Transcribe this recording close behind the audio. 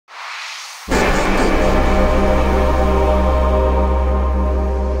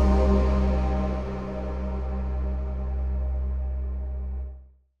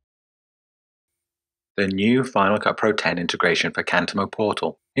The new Final Cut Pro 10 integration for Cantemo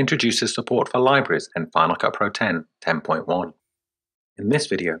Portal introduces support for libraries in Final Cut Pro 10 10.1. In this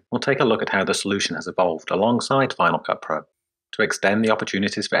video, we'll take a look at how the solution has evolved alongside Final Cut Pro to extend the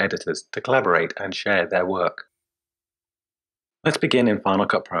opportunities for editors to collaborate and share their work. Let's begin in Final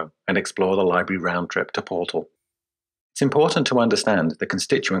Cut Pro and explore the library round trip to Portal. It's important to understand the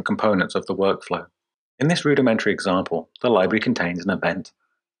constituent components of the workflow. In this rudimentary example, the library contains an event,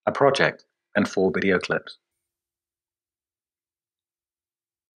 a project, and 4 video clips.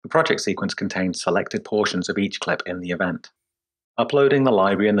 The project sequence contains selected portions of each clip in the event. Uploading the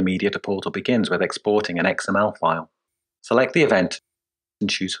library and the media to Portal begins with exporting an XML file. Select the event and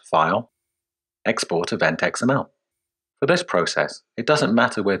choose File, Export Event XML. For this process, it doesn't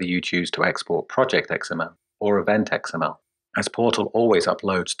matter whether you choose to export Project XML or Event XML, as Portal always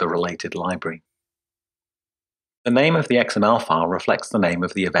uploads the related library. The name of the XML file reflects the name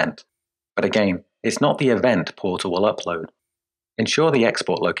of the event, but again, it's not the event Portal will upload. Ensure the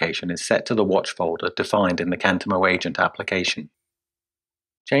export location is set to the watch folder defined in the Cantemo agent application.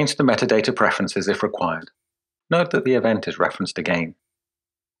 Change the metadata preferences if required. Note that the event is referenced again,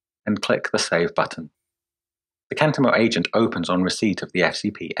 and click the Save button. The Cantemo agent opens on receipt of the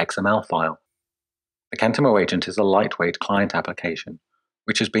FCP XML file. The Cantemo agent is a lightweight client application,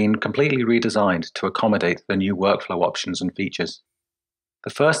 which has been completely redesigned to accommodate the new workflow options and features. The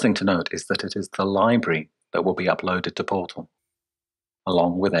first thing to note is that it is the library that will be uploaded to Portal,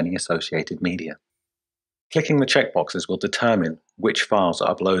 along with any associated media. Clicking the checkboxes will determine which files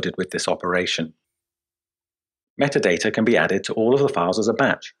are uploaded with this operation. Metadata can be added to all of the files as a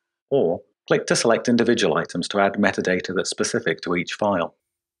batch, or click to select individual items to add metadata that's specific to each file.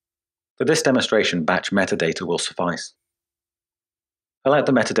 For this demonstration, batch metadata will suffice. Fill out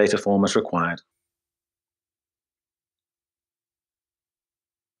the metadata form as required.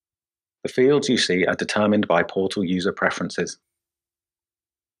 The fields you see are determined by Portal user preferences.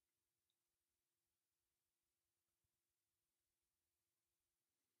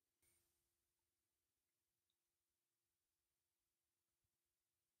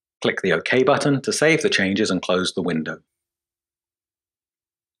 Click the OK button to save the changes and close the window.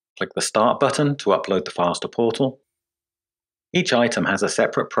 Click the Start button to upload the files to Portal. Each item has a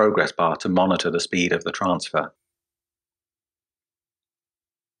separate progress bar to monitor the speed of the transfer.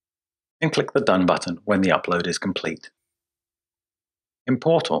 And click the Done button when the upload is complete. In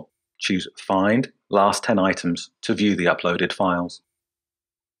Portal, choose Find Last 10 Items to view the uploaded files.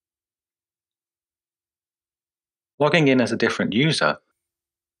 Logging in as a different user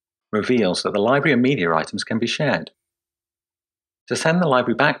reveals that the library and media items can be shared. To send the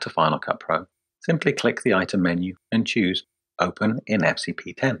library back to Final Cut Pro, simply click the item menu and choose Open in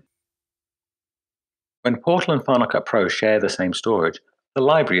FCP 10. When Portal and Final Cut Pro share the same storage, the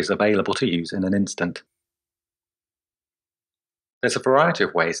library is available to use in an instant. There's a variety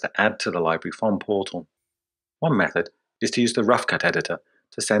of ways to add to the library from Portal. One method is to use the Rough Cut editor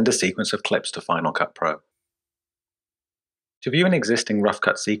to send a sequence of clips to Final Cut Pro. To view an existing Rough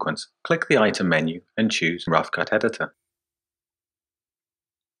Cut sequence, click the item menu and choose Rough Cut Editor.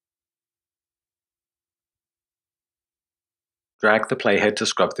 Drag the playhead to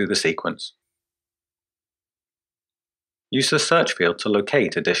scrub through the sequence. Use the search field to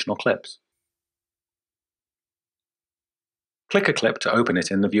locate additional clips. Click a clip to open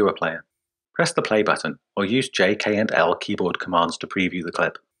it in the viewer player. Press the play button or use J, K, and L keyboard commands to preview the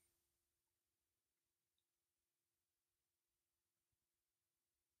clip.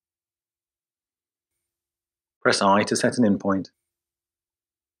 Press I to set an in point.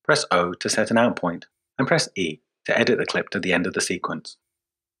 Press O to set an out point, and press E to edit the clip to the end of the sequence.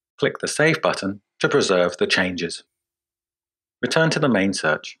 Click the Save button to preserve the changes. Return to the main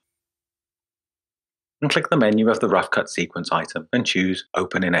search, and click the menu of the Rough Cut sequence item and choose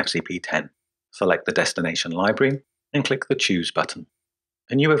Open in FCP 10. Select the destination library and click the Choose button.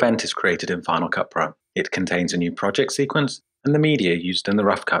 A new event is created in Final Cut Pro. It contains a new project sequence and the media used in the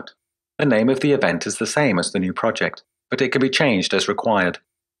Rough Cut. The name of the event is the same as the new project, but it can be changed as required.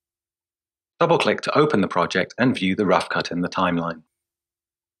 Double-click to open the project and view the Rough Cut in the timeline.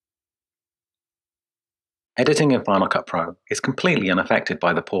 Editing in Final Cut Pro is completely unaffected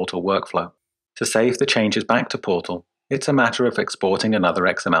by the Portal workflow. To save the changes back to Portal, it's a matter of exporting another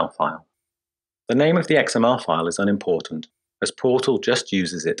XML file. The name of the XML file is unimportant, as Portal just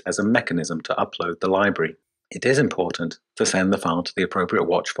uses it as a mechanism to upload the library. It is important to send the file to the appropriate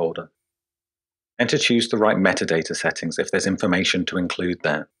watch folder, and to choose the right metadata settings if there's information to include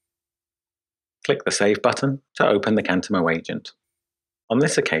there. Click the Save button to open the Cantemo agent. On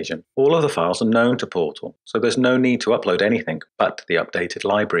this occasion, all of the files are known to Portal, so there's no need to upload anything but the updated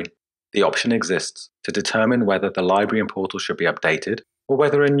library. The option exists to determine whether the library and portal should be updated or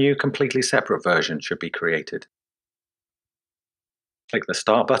whether a new, completely separate version should be created. Click the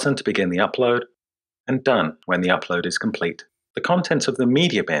Start button to begin the upload, and Done when the upload is complete. The contents of the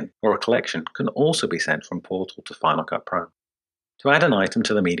media bin or a collection can also be sent from Portal to Final Cut Pro. To add an item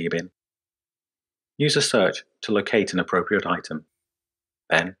to the media bin, use a search to locate an appropriate item.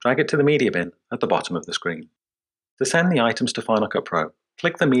 Then drag it to the media bin at the bottom of the screen. To send the items to Final Cut Pro,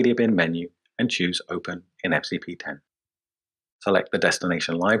 click the media bin menu and choose Open in FCP10. Select the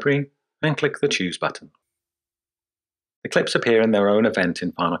destination library and click the Choose button. The clips appear in their own event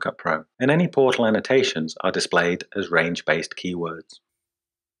in Final Cut Pro, and any portal annotations are displayed as range-based keywords.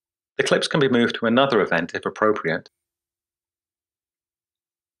 The clips can be moved to another event if appropriate,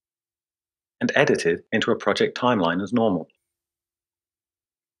 and edited into a project timeline as normal.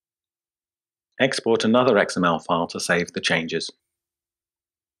 Export another XML file to save the changes.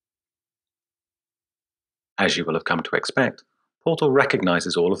 As you will have come to expect, Portal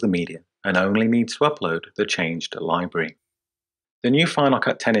recognizes all of the media and only needs to upload the changed library. The new Final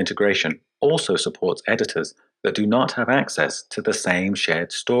Cut 10 integration also supports editors that do not have access to the same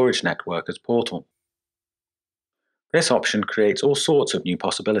shared storage network as Portal. This option creates all sorts of new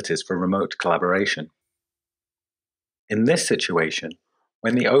possibilities for remote collaboration. In this situation,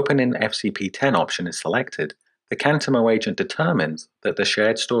 when the Open in FCP10 option is selected, the Cantemo agent determines that the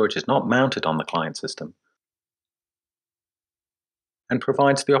shared storage is not mounted on the client system and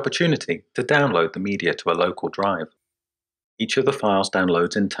provides the opportunity to download the media to a local drive. Each of the files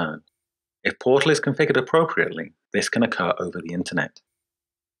downloads in turn. If Portal is configured appropriately, this can occur over the internet.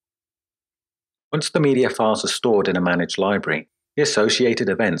 Once the media files are stored in a managed library, the associated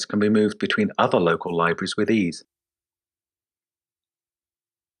events can be moved between other local libraries with ease.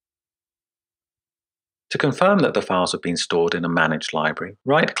 To confirm that the files have been stored in a managed library,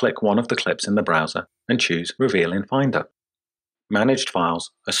 right-click one of the clips in the browser and choose Reveal in Finder. Managed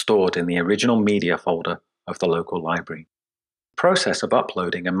files are stored in the original media folder of the local library. The process of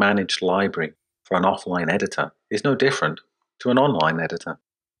uploading a managed library for an offline editor is no different to an online editor.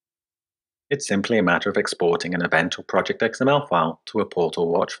 It's simply a matter of exporting an event or project XML file to a Portal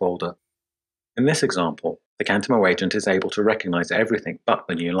watch folder. In this example, the Cantemo agent is able to recognize everything but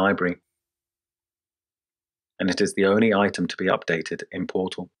the new library, and it is the only item to be updated in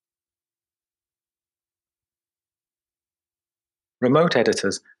Portal. Remote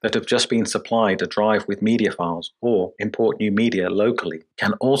editors that have just been supplied a drive with media files or import new media locally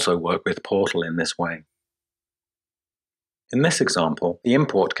can also work with Portal in this way. In this example, the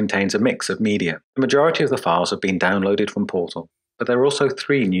import contains a mix of media. The majority of the files have been downloaded from Portal, but there are also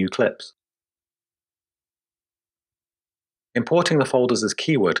 3 new clips. Importing the folders as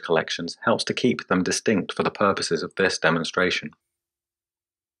keyword collections helps to keep them distinct for the purposes of this demonstration.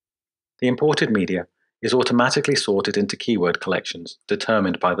 The imported media is automatically sorted into keyword collections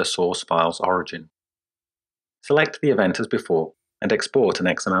determined by the source file's origin. Select the event as before and export an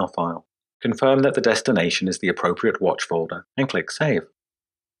XML file. Confirm that the destination is the appropriate watch folder and click Save.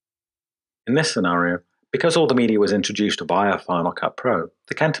 In this scenario, because all the media was introduced via Final Cut Pro,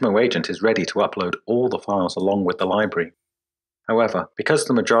 the Cantemo agent is ready to upload all the files along with the library. However, because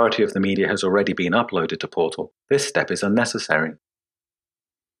the majority of the media has already been uploaded to Portal, this step is unnecessary.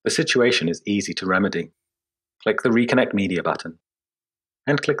 The situation is easy to remedy. Click the Reconnect Media button,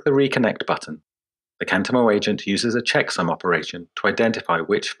 and click the Reconnect button. The Cantemo agent uses a checksum operation to identify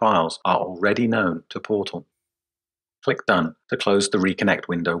which files are already known to Portal. Click Done to close the Reconnect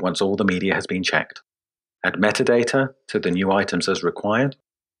window once all the media has been checked. Add metadata to the new items as required.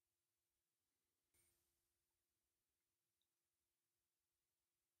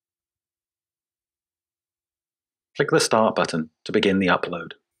 Click the Start button to begin the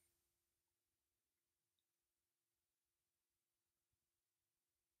upload.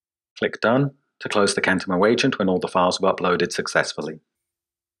 Click Done to close the Cantemo agent when all the files have uploaded successfully.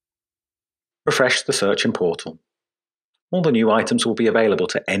 Refresh the search in Portal. All the new items will be available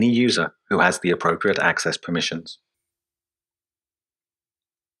to any user who has the appropriate access permissions.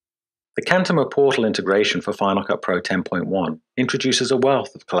 The Cantemo Portal integration for Final Cut Pro 10.1 introduces a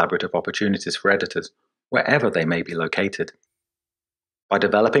wealth of collaborative opportunities for editors, wherever they may be located. By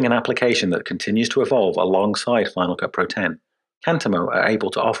developing an application that continues to evolve alongside Final Cut Pro 10, Cantemo are able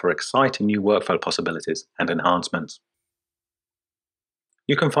to offer exciting new workflow possibilities and enhancements.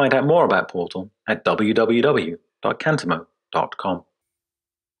 You can find out more about Portal at www.cantemo.com.